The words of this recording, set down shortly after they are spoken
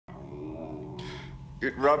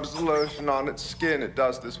It rubs the lotion on its skin. It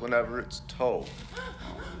does this whenever it's told.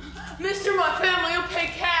 Mister, my family will pay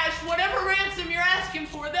cash. Whatever ransom you're asking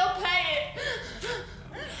for, they'll pay it.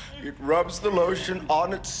 It rubs the lotion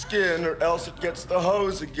on its skin, or else it gets the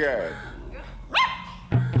hose again.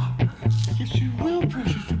 Yes, you will,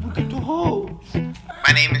 precious. You will get the hose.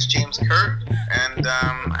 My name is James Kurt, and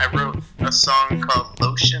I wrote a song called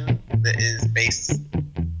Lotion that is based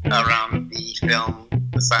around the film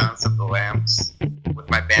The Silence of the Lambs with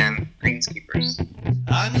my band Greenskeepers.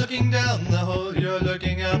 I'm looking down the hole, you're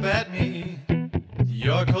looking up at me.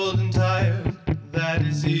 You're cold and tired, that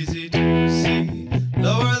is easy to see.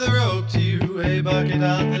 Lower the rope to you, a bucket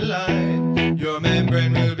on the line. Your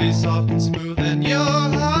membrane will be soft and smooth, and your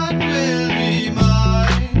heart will be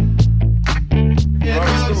mine. It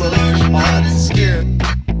rubs the lotion on its skin,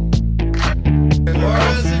 or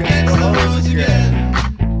else it gets the hose again.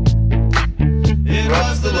 It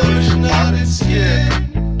rubs the lotion on its skin,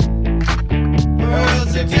 or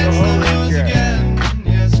else it gets the hose again.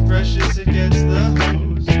 Yes, precious, it gets the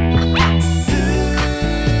hose.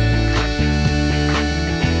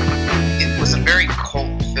 It was a very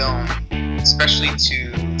cult film, especially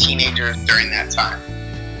to teenagers during that time.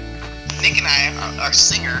 Nick and I, our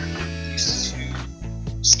singer, used to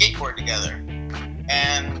skateboard together.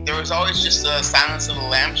 And there was always just a Silence of the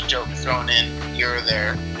Lambs joke thrown in here or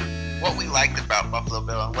there. What we liked about Buffalo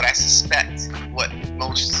Bill, and what I suspect what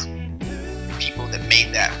most people that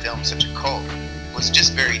made that film such a cult, was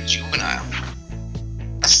just very juvenile.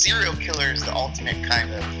 A serial killer is the ultimate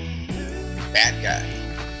kind of bad guy,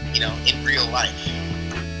 you know, in real life.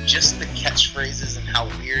 Just the catchphrases and how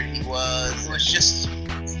weird he was, it was just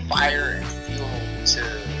fire and fuel to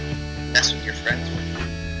mess with your friends with.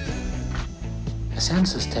 A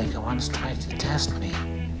census taker once tried to test me.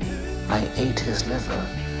 I ate his liver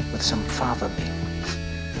with some fava beans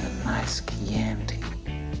and a nice Chianti.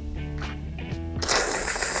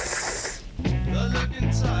 The look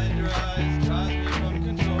inside your eyes drives me from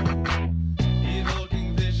control,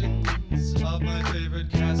 evoking visions of my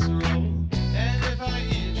favorite casserole. And if I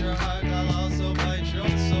eat your heart, I'll also bite your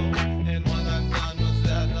soul. And when I'm done with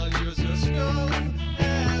that, I'll use your skull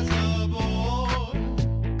as a bone.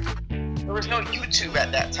 There was no YouTube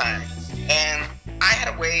at that time, and I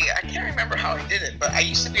had a way, I can't remember how I did it, but I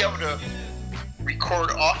used to be able to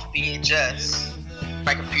record off VHS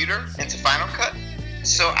my computer into Final Cut.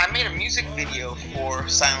 So I made a music video for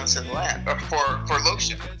Silence of the Lambs, or for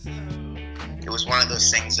Lotion. It was one of those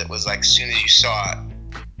things that was like, as soon as you saw it,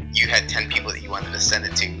 you had 10 people that you wanted to send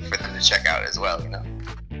it to for them to check out as well, you know.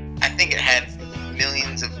 I think it had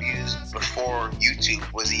millions of views before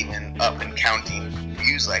YouTube was even up and counting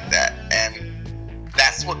views like that. And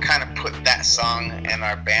that's what kind of put that song and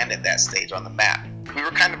our band at that stage on the map. We were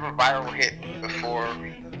kind of a viral hit before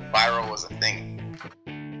viral was a thing.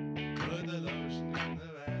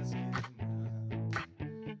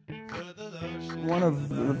 One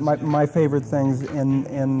of my favorite things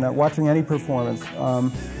in watching any performance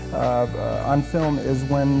on film is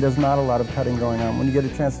when there's not a lot of cutting going on, when you get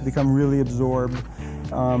a chance to become really absorbed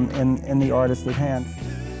in the artist at hand.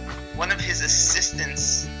 One of his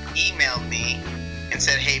assistants emailed me and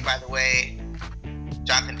said, hey, by the way,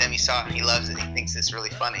 Jonathan Demme saw it, he loves it, he thinks it's really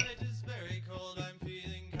funny.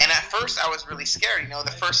 And at first I was really scared, you know,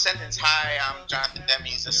 the first sentence, hi, I'm Jonathan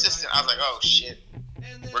Demme's assistant, I was like, oh shit,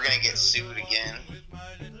 we're gonna get sued again.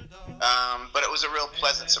 But it was a real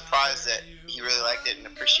pleasant surprise that he really liked it and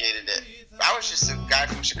appreciated it. I was just a guy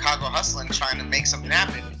from Chicago hustling, trying to make something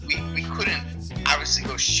happen. We couldn't obviously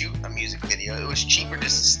go shoot a music video. It was cheaper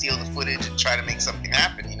just to steal the footage and try to make something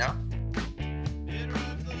happen, you know?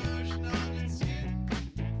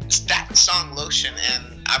 That song Lotion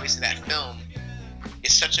and obviously that film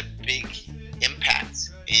is such a big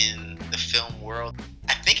impact in the film world.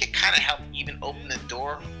 I think it kind of helped even open the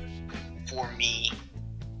door for me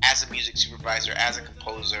as a music supervisor, as a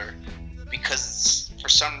composer, because for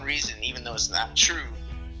some reason, even though it's not true,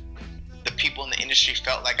 the people in the industry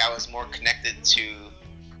felt like I was more connected to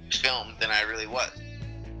film than I really was.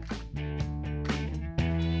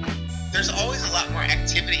 There's always a lot more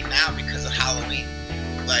activity now because of Halloween.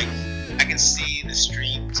 Like, I can see the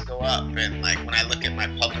streams go up, and like when I look at my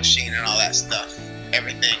publishing and all that stuff,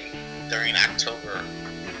 everything during October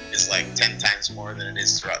is like 10 times more than it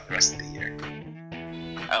is throughout the rest of the year.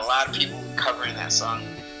 A lot of people covering that song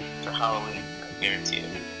for Halloween, I guarantee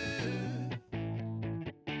it.